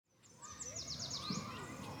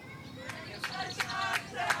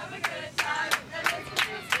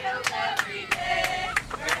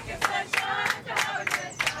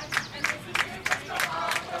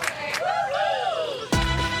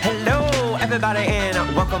everybody,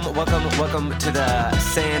 and welcome to the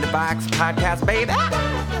Sandbox Podcast, baby.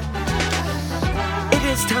 It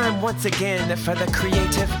is time once again for the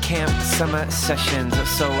Creative Camp Summer Sessions,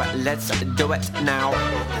 so let's do it now.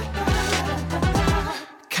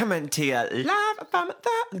 Coming to you live from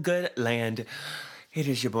the good land. It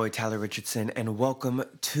is your boy Tyler Richardson, and welcome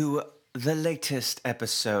to the latest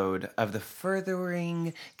episode of the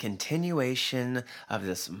furthering continuation of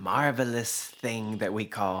this marvelous thing that we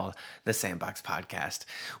call the Sandbox Podcast.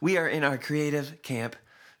 We are in our Creative Camp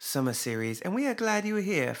Summer Series, and we are glad you are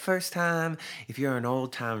here. First time, if you're an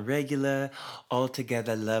old-time regular,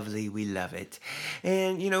 altogether lovely, we love it.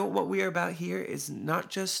 And, you know, what we are about here is not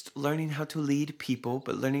just learning how to lead people,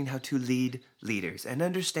 but learning how to lead leaders, and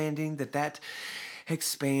understanding that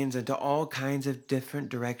expands into all kinds of different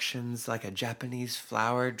directions, like a Japanese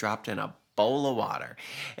flower dropped in a bowl of water.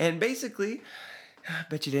 And basically, I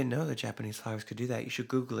bet you didn't know that Japanese flowers could do that. You should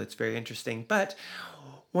Google it. It's very interesting. But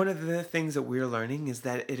one of the things that we're learning is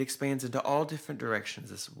that it expands into all different directions,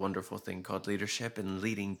 this wonderful thing called leadership and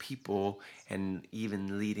leading people and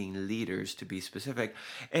even leading leaders, to be specific.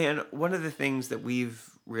 And one of the things that we've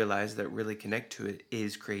realized that really connect to it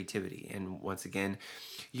is creativity. And once again,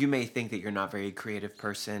 you may think that you're not a very creative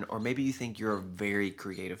person, or maybe you think you're a very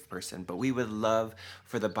creative person, but we would love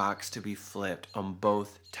for the box to be flipped on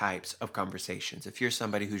both types of conversations. If you're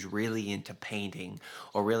somebody who's really into painting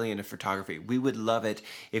or really into photography, we would love it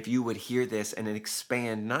if you would hear this and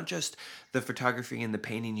expand not just the photography and the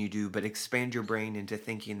painting you do, but expand your brain into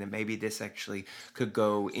thinking that maybe this actually could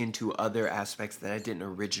go into other aspects that I didn't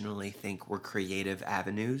originally think were creative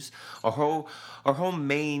avenues. Our whole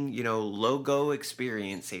main, logo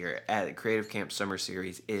experience here at Creative Camp Summer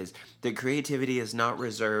Series is that creativity is not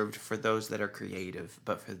reserved for those that are creative,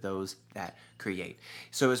 but for those that create.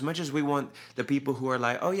 So as much as we want the people who are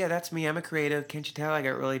like, oh yeah, that's me, I'm a creative, can't you tell I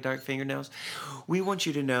got really dark fingernails? We want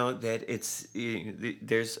you to know that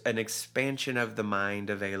there's an expansion of the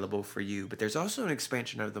mind available for you, but there's also an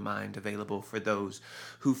expansion of the mind available for those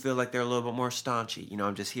who feel like they're a little bit more staunchy.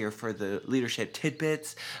 I'm just here for the leadership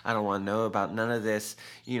tidbits. I don't want to know about none of this,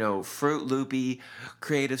 Fruit Loopy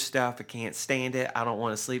creative stuff. I can't stand it. I don't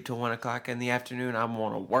want to sleep till 1 o'clock in the afternoon. I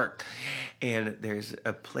want to work. And there's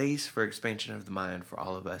a place for expansion of the mind for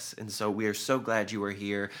all of us. And so we are so glad you are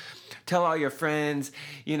here. Tell all your friends,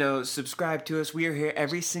 subscribe to us. We are here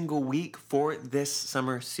every single week for this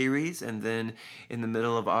summer series. And then in the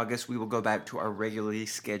middle of August, we will go back to our regularly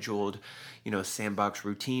scheduled, Sandbox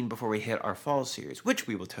routine before we hit our fall series, which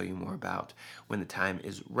we will tell you more about when the time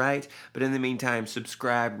is right. But in the meantime,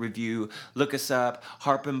 subscribe, review, look us up,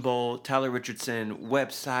 Harp and Bowl, Tyler Richardson,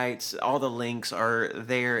 websites, all the links are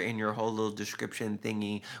there in your whole little description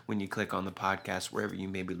thingy when you click on the podcast, wherever you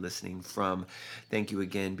may be listening from. Thank you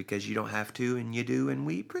again, because you don't have to, and you do, and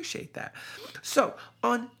we appreciate that. So,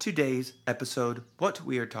 on today's episode, what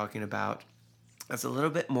we are talking about is a little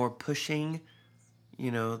bit more pushing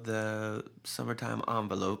the summertime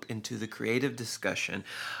envelope into the creative discussion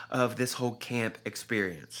of this whole camp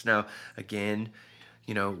experience. Now, again,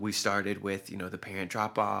 we started with, the parent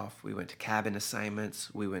drop-off. We went to cabin assignments.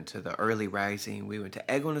 We went to the early rising. We went to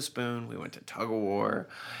egg on a spoon. We went to tug-of-war.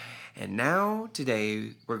 And now,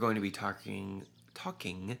 today, we're going to be talking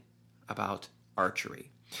about archery.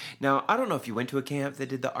 Now, I don't know if you went to a camp that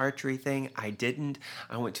did the archery thing. I didn't.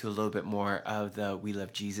 I went to a little bit more of the We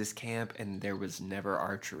Love Jesus camp, and there was never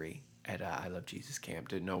archery at I Love Jesus camp.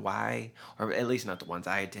 Didn't know why, or at least not the ones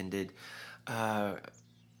I attended. I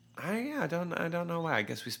don't know why. I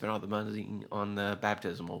guess we spent all the money on the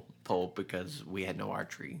baptismal pole because we had no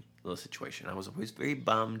archery little situation. I was always very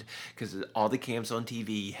bummed because all the camps on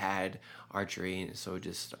TV had archery, and so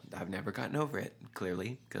I've never gotten over it,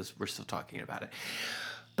 clearly, because we're still talking about it.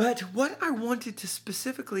 But what I wanted to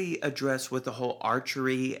specifically address with the whole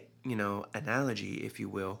archery, analogy, if you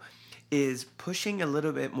will, is pushing a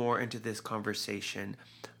little bit more into this conversation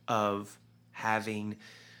of having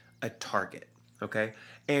a target, okay?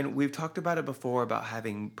 And we've talked about it before, about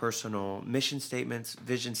having personal mission statements,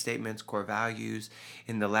 vision statements, core values.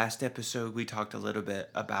 In the last episode, we talked a little bit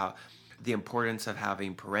about the importance of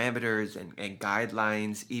having parameters and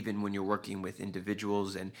guidelines, even when you're working with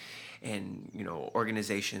individuals and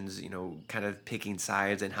organizations, kind of picking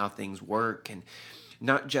sides and how things work, and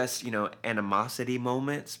not just, animosity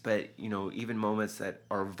moments, but, even moments that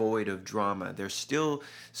are void of drama. There's still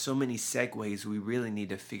so many segues. We really need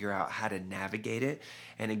to figure out how to navigate it.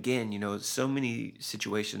 And again, so many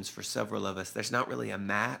situations for several of us, there's not really a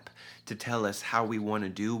map to tell us how we want to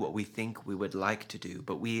do what we think we would like to do,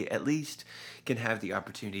 but we at least can have the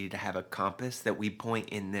opportunity to have a compass that we point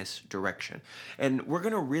in this direction. And we're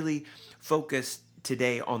going to really focus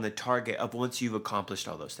today on the target of once you've accomplished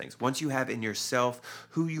all those things. Once you have in yourself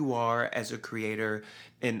who you are as a creator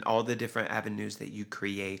and all the different avenues that you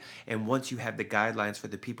create, and once you have the guidelines for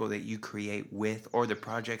the people that you create with or the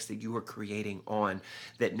projects that you are creating on,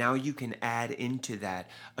 that now you can add into that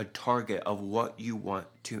a target of what you want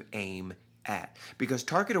to aim at. Because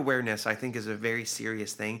target awareness, I think, is a very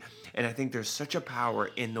serious thing. And I think there's such a power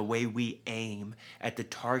in the way we aim at the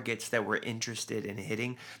targets that we're interested in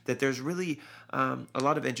hitting, that there's really a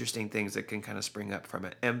lot of interesting things that can kind of spring up from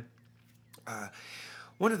it. And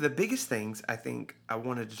one of the biggest things I think I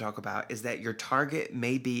wanted to talk about is that your target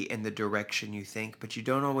may be in the direction you think, but you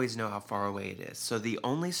don't always know how far away it is. So the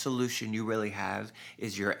only solution you really have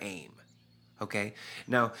is your aim. Okay?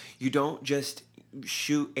 Now, you don't just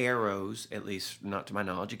shoot arrows, at least not to my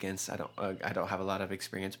knowledge. Again, I don't have a lot of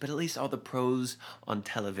experience, but at least all the pros on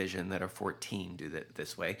television that are 14 do that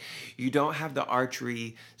this way. You don't have the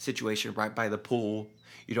archery situation right by the pool.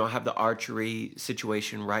 You don't have the archery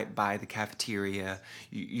situation right by the cafeteria.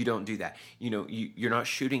 You don't do that. You're not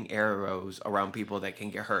shooting arrows around people that can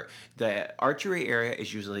get hurt. The archery area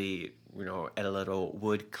is usually, at a little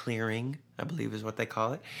wood clearing, I believe is what they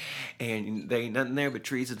call it. And there ain't nothing there but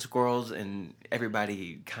trees and squirrels, and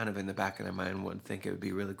everybody kind of in the back of their mind would think it would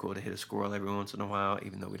be really cool to hit a squirrel every once in a while,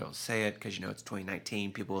 even though we don't say it because, it's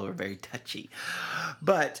 2019. People are very touchy.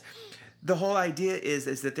 But the whole idea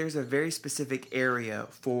is that there's a very specific area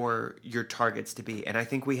for your targets to be. And I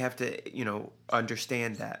think we have to,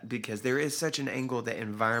 understand that, because there is such an angle that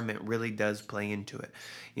environment really does play into it.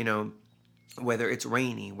 Whether it's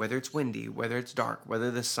rainy, whether it's windy, whether it's dark,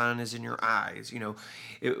 whether the sun is in your eyes,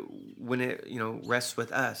 when it, rests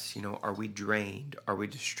with us, are we drained? Are we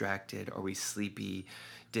distracted? Are we sleepy,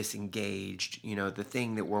 disengaged? The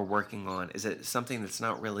thing that we're working on, is it something that's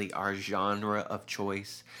not really our genre of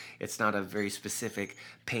choice? It's not a very specific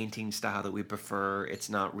painting style that we prefer. It's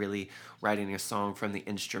not really writing a song from the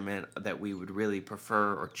instrument that we would really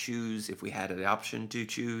prefer or choose if we had an option to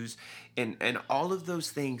choose. And all of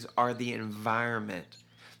those things are the environment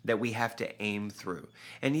that we have to aim through.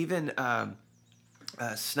 And even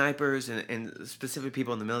snipers and specific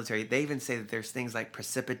people in the military, they even say that there's things like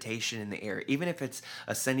precipitation in the air. Even if it's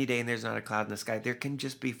a sunny day and there's not a cloud in the sky, there can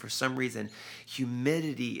just be, for some reason,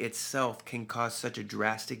 humidity itself can cause such a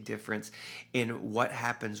drastic difference in what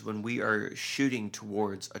happens when we are shooting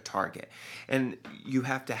towards a target. And you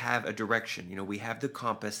have to have a direction. We have the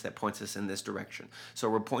compass that points us in this direction. So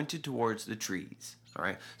we're pointed towards the trees. All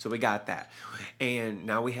right, so we got that. And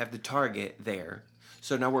now we have the target there.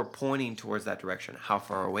 So now we're pointing towards that direction. How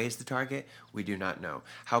far away is the target? We do not know.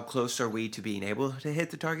 How close are we to being able to hit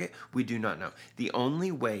the target? We do not know. The only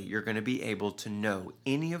way you're going to be able to know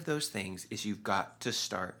any of those things is you've got to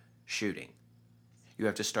start shooting. You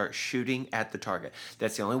have to start shooting at the target.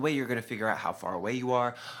 That's the only way you're going to figure out how far away you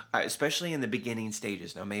are, especially in the beginning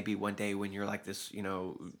stages. Now, maybe one day when you're like this,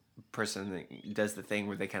 person that does the thing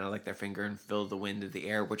where they kind of lick their finger and feel the wind of the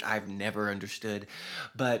air, which I've never understood.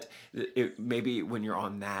 But maybe when you're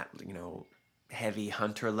on that, heavy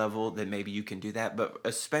hunter level, then maybe you can do that. But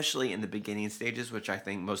especially in the beginning stages, which I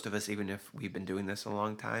think most of us, even if we've been doing this a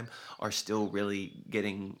long time, are still really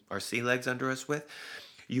getting our sea legs under us with,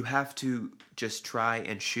 you have to just try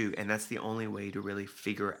and shoot. And that's the only way to really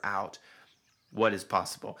figure out what is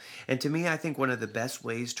possible. And to me, I think one of the best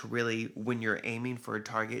ways to really, when you're aiming for a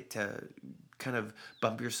target, to kind of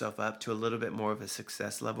bump yourself up to a little bit more of a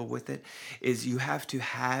success level with it, is you have to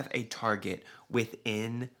have a target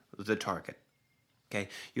within the target. Okay,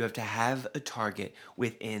 you have to have a target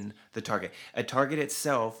within the target. A target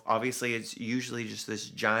itself, obviously, it's usually just this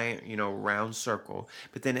giant, round circle,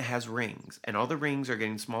 but then it has rings, and all the rings are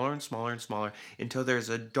getting smaller and smaller and smaller until there's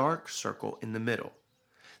a dark circle in the middle.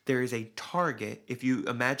 There is a target. If you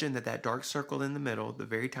imagine that dark circle in the middle, the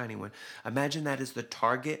very tiny one, imagine that is the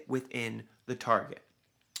target within the target.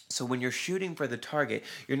 So when you're shooting for the target,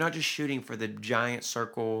 you're not just shooting for the giant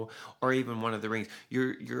circle or even one of the rings.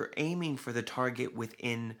 You're aiming for the target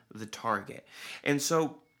within the target. And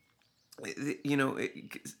so,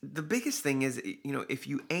 the biggest thing is, if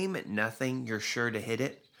you aim at nothing, you're sure to hit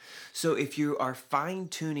it. So if you are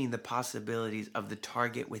fine-tuning the possibilities of the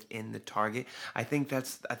target within the target, I think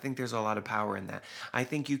there's a lot of power in that. I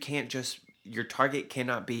think your target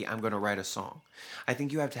cannot be, I'm going to write a song. I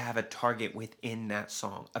think you have to have a target within that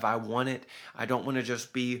song. If I want it, I don't want to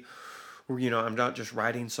just be I'm not just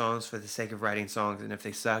writing songs for the sake of writing songs, and if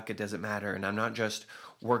they suck, it doesn't matter. And I'm not just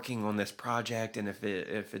working on this project, and if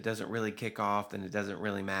it doesn't really kick off, then it doesn't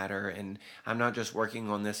really matter. And I'm not just working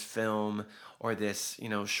on this film or this,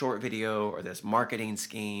 short video or this marketing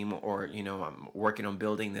scheme, or I'm working on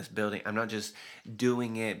building this building. I'm not just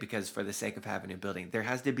doing it because for the sake of having a building. There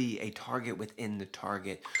has to be a target within the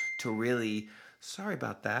target to really, sorry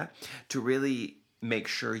about that, to really make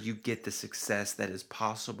sure you get the success that is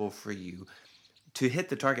possible for you to hit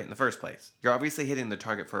the target in the first place. You're obviously hitting the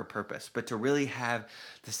target for a purpose, but to really have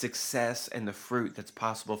the success and the fruit that's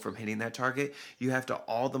possible from hitting that target, you have to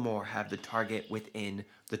all the more have the target within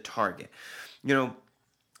the target.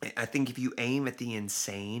 I think if you aim at the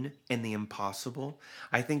insane and the impossible,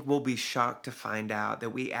 I think we'll be shocked to find out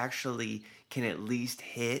that we actually can at least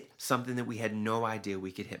hit something that we had no idea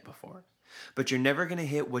we could hit before. But you're never going to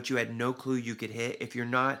hit what you had no clue you could hit if you're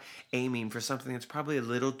not aiming for something that's probably a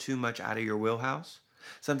little too much out of your wheelhouse,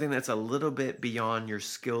 something that's a little bit beyond your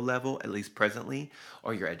skill level, at least presently,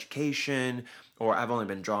 or your education, or I've only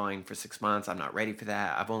been drawing for 6 months. I'm not ready for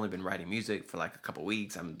that. I've only been writing music for like a couple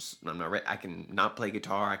weeks. I'm not ready. I can not play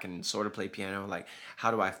guitar. I can sort of play piano. Like, how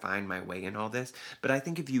do I find my way in all this? But I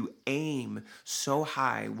think if you aim so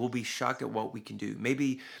high, we'll be shocked at what we can do.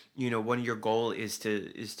 Maybe, one of your goal is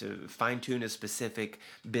to fine tune a specific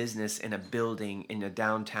business in a building in a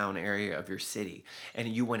downtown area of your city, and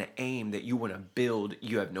you want to aim that you want to build.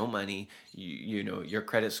 You have no money. Your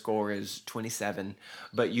credit score is 27,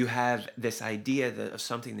 but you have this idea of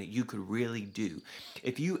something that you could really do.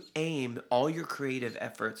 If you aim all your creative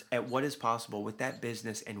efforts at what is possible with that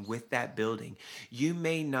business and with that building, you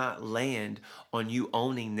may not land on you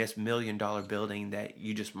owning this $1 million building that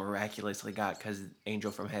you just miraculously got because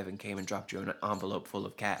angel from heaven came and dropped you an envelope full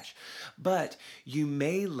of cash. But you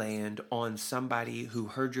may land on somebody who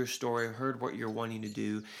heard your story, heard what you're wanting to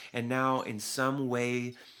do, and now in some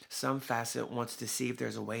way, some facet wants to see if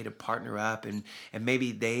there's a way to partner up, and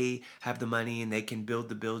maybe they have the money and they can build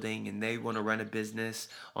the building, and they want to run a business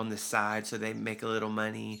on the side so they make a little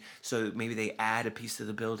money. So maybe they add a piece to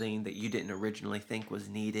the building that you didn't originally think was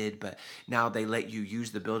needed, but now they let you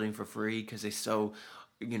use the building for free because they so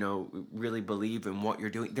really believe in what you're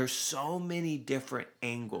doing. There's so many different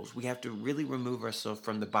angles. We have to really remove ourselves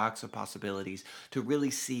from the box of possibilities to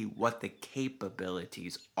really see what the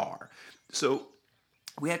capabilities are. So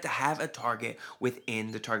we have to have a target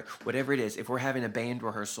within the target, whatever it is. If we're having a band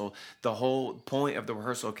rehearsal, the whole point of the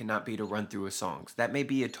rehearsal cannot be to run through a songs. That may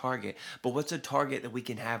be a target, but what's a target that we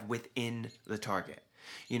can have within the target?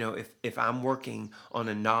 If I'm working on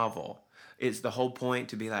a novel, it's the whole point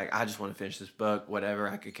to be like, I just want to finish this book, whatever,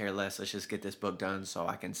 I could care less. Let's just get this book done so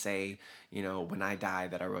I can say, when I die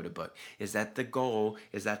that I wrote a book. Is that the goal?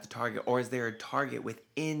 Is that the target? Or is there a target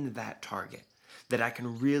within that target that I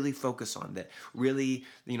can really focus on, that really,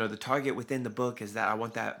 the target within the book is that I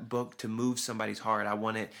want that book to move somebody's heart. I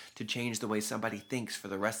want it to change the way somebody thinks for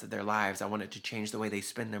the rest of their lives. I want it to change the way they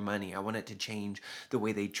spend their money. I want it to change the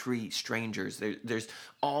way they treat strangers. There's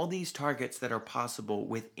all these targets that are possible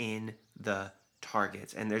within the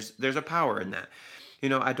targets, and there's a power in that.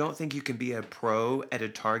 I don't think you can be a pro at a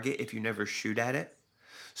target if you never shoot at it.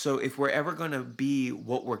 So if we're ever going to be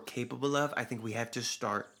what we're capable of, I think we have to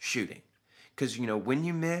start shooting. Because, when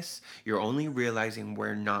you miss, you're only realizing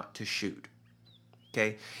where not to shoot.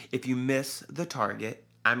 Okay? If you miss the target,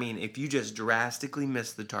 if you just drastically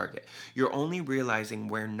miss the target, you're only realizing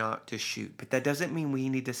where not to shoot. But that doesn't mean we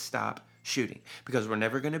need to stop shooting, because we're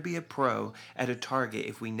never going to be a pro at a target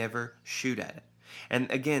if we never shoot at it.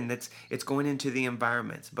 And again, it's going into the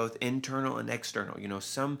environments, both internal and external.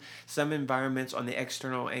 Some environments on the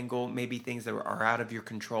external angle may be things that are out of your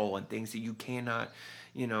control and things that you cannot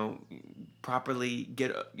properly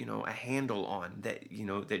get a handle on, that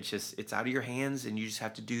it's out of your hands and you just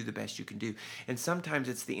have to do the best you can do. And sometimes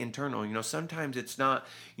it's the internal. Sometimes it's not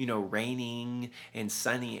raining and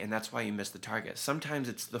sunny and that's why you miss the target. Sometimes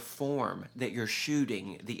it's the form that you're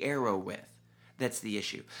shooting the arrow with. That's the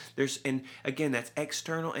issue. And again, that's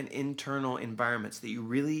external and internal environments that you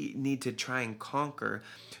really need to try and conquer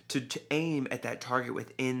to aim at that target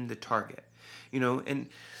within the target. And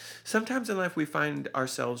sometimes in life we find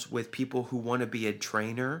ourselves with people who want to be a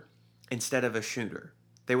trainer instead of a shooter.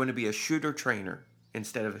 They want to be a shooter trainer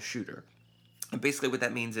instead of a shooter. And basically what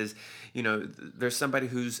that means is, there's somebody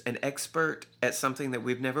who's an expert at something that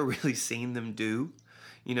we've never really seen them do.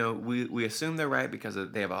 We assume they're right because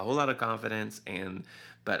they have a whole lot of confidence,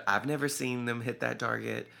 but I've never seen them hit that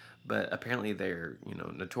target. but apparently they're,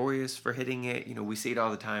 notorious for hitting it. We see it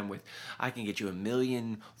all the time with, I can get you 1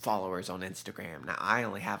 million followers on Instagram. Now, I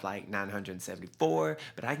only have like 974,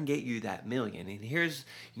 but I can get you that million. And here's,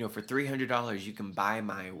 for $300, you can buy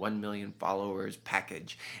my 1 million followers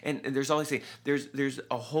package. And there's always there's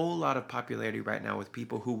a whole lot of popularity right now with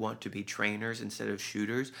people who want to be trainers instead of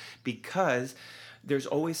shooters, because there's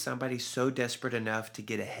always somebody so desperate enough to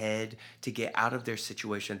get ahead, to get out of their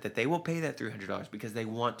situation, that they will pay that $300 because they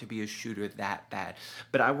want to be a shooter that bad.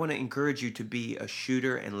 But I want to encourage you to be a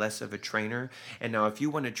shooter and less of a trainer. And now, if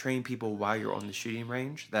you want to train people while you're on the shooting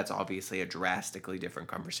range, that's obviously a drastically different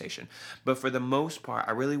conversation. But for the most part,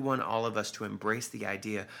 I really want all of us to embrace the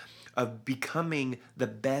idea of becoming the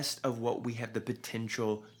best of what we have the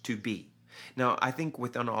potential to be. Now, I think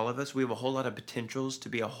within all of us, we have a whole lot of potentials to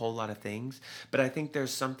be a whole lot of things, but I think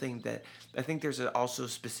there's also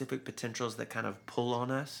specific potentials that kind of pull on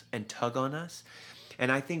us and tug on us.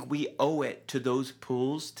 And I think we owe it to those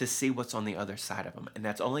pulls to see what's on the other side of them. And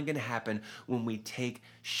that's only going to happen when we take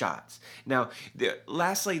shots. Now,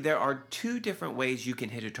 lastly, there are 2 different ways you can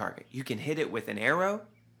hit a target. You can hit it with an arrow,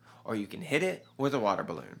 or you can hit it with a water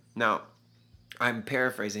balloon. Now, I'm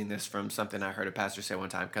paraphrasing this from something I heard a pastor say one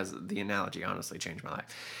time, because the analogy honestly changed my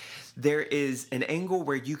life. There is an angle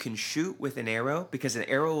where you can shoot with an arrow, because an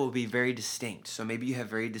arrow will be very distinct. So maybe you have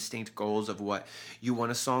very distinct goals of what you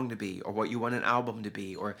want a song to be, or what you want an album to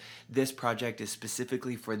be, or this project is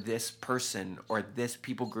specifically for this person or this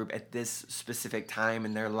people group at this specific time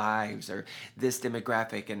in their lives, or this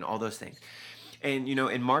demographic, and all those things. And,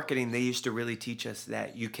 in marketing, they used to really teach us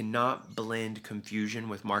that you cannot blend confusion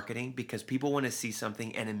with marketing, because people want to see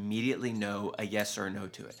something and immediately know a yes or a no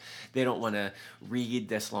to it. They don't want to read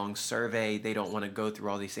this long survey. They don't want to go through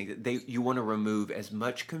all these things. You want to remove as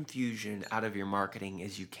much confusion out of your marketing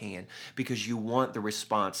as you can, because you want the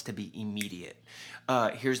response to be immediate.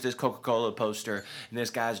 Here's this Coca-Cola poster, and this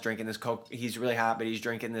guy's drinking this Coke. He's really hot, but he's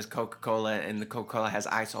drinking this Coca-Cola, and the Coca-Cola has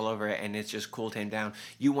ice all over it, and it's just cooled him down.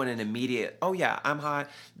 You want an immediate, oh yeah, I'm hot.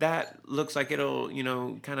 That looks like it'll,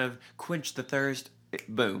 kind of quench the thirst.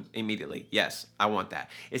 Boom, immediately. Yes, I want that.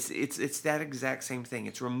 It's that exact same thing.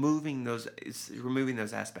 It's removing those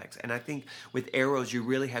aspects. And I think with arrows, you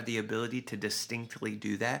really have the ability to distinctly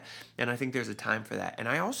do that. And I think there's a time for that. And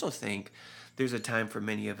I also think there's a time for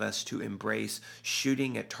many of us to embrace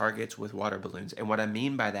shooting at targets with water balloons. And what I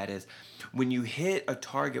mean by that is, when you hit a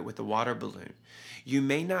target with a water balloon, you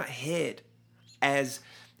may not hit as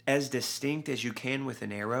distinct as you can with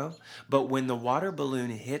an arrow, but when the water balloon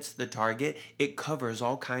hits the target, it covers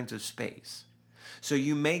all kinds of space. So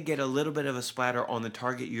you may get a little bit of a splatter on the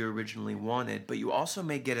target you originally wanted, but you also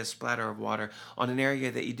may get a splatter of water on an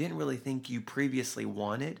area that you didn't really think you previously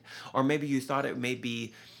wanted, or maybe you thought it may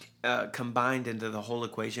be combined into the whole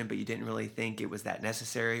equation, but you didn't really think it was that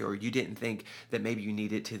necessary, or you didn't think that maybe you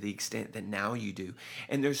need it to the extent that now you do.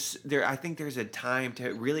 And I think there's a time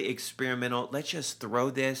to really experimental. Let's just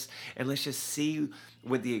throw this and let's just see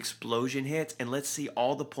when the explosion hits, and let's see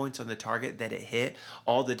all the points on the target that it hit,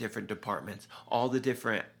 all the different departments, all the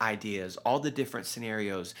different ideas, all the different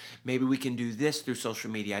scenarios. Maybe we can do this through social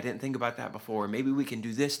media. I didn't think about that before. Maybe we can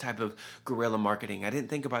do this type of guerrilla marketing. I didn't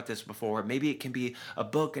think about this before. Maybe it can be a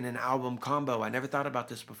book and an album combo. I never thought about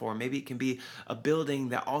this before. Maybe it can be a building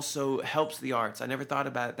that also helps the arts. I never thought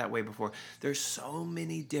about it that way before. There's so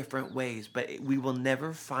many different ways, but we will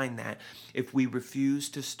never find that if we refuse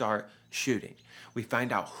to start shooting. We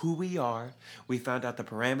find out who we are. We found out the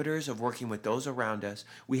parameters of working with those around us.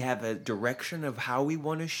 We have a direction of how we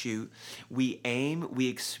want to shoot. We aim, we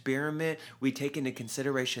experiment, we take into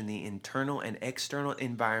consideration the internal and external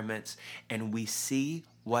environments, and we see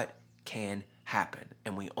what can happen.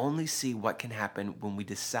 And we only see what can happen when we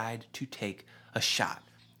decide to take a shot.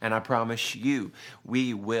 And I promise you,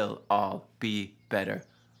 we will all be better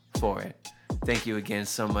for it. Thank you again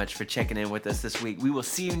so much for checking in with us this week. We will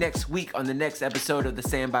see you next week on the next episode of the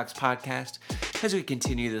Sandbox Podcast as we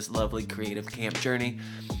continue this lovely creative camp journey.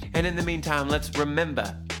 And in the meantime, let's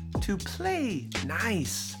remember to play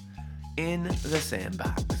nice in the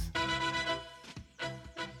sandbox.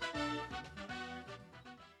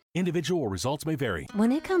 Individual results may vary.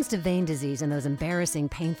 When it comes to vein disease and those embarrassing,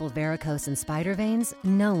 painful varicose and spider veins,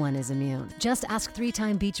 no one is immune. Just ask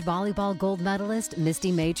 3-time beach volleyball gold medalist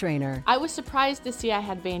Misty May Trainer. I was surprised to see I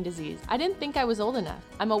had vein disease. I didn't think I was old enough.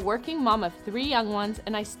 I'm a working mom of 3 young ones,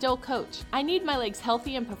 and I still coach. I need my legs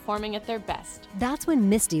healthy and performing at their best. That's when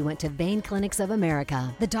Misty went to Vein Clinics of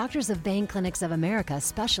America. The doctors of Vein Clinics of America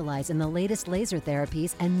specialize in the latest laser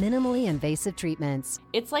therapies and minimally invasive treatments.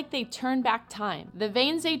 It's like they turned back time. The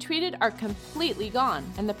veins they treated are completely gone,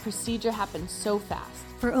 and the procedure happens so fast.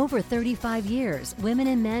 For over 35 years, women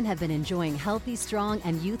and men have been enjoying healthy, strong,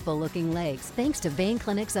 and youthful-looking legs thanks to Vein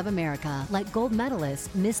Clinics of America, like gold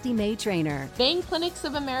medalist Misty May Trainer. Vein Clinics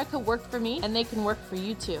of America worked for me, and they can work for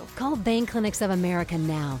you too. Call Vein Clinics of America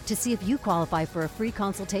now to see if you qualify for a free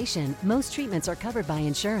consultation. Most treatments are covered by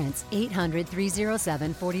insurance.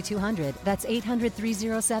 800-307-4200. That's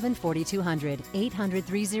 800-307-4200.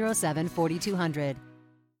 800-307-4200.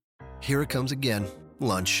 Here it comes again.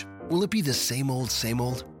 Lunch. Will it be the same old, same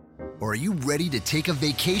old? Or are you ready to take a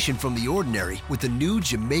vacation from the ordinary with the new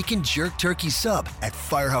Jamaican Jerk Turkey Sub at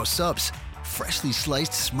Firehouse Subs? Freshly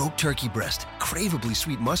sliced smoked turkey breast, craveably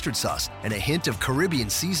sweet mustard sauce, and a hint of Caribbean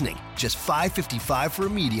seasoning. Just $5.55 for a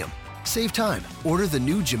medium. Save time. Order the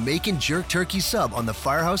new Jamaican Jerk Turkey Sub on the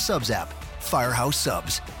Firehouse Subs app. Firehouse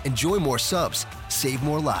Subs. Enjoy more subs. Save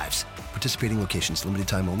more lives. Participating locations. Limited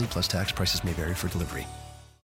time only, plus tax. Prices may vary for delivery.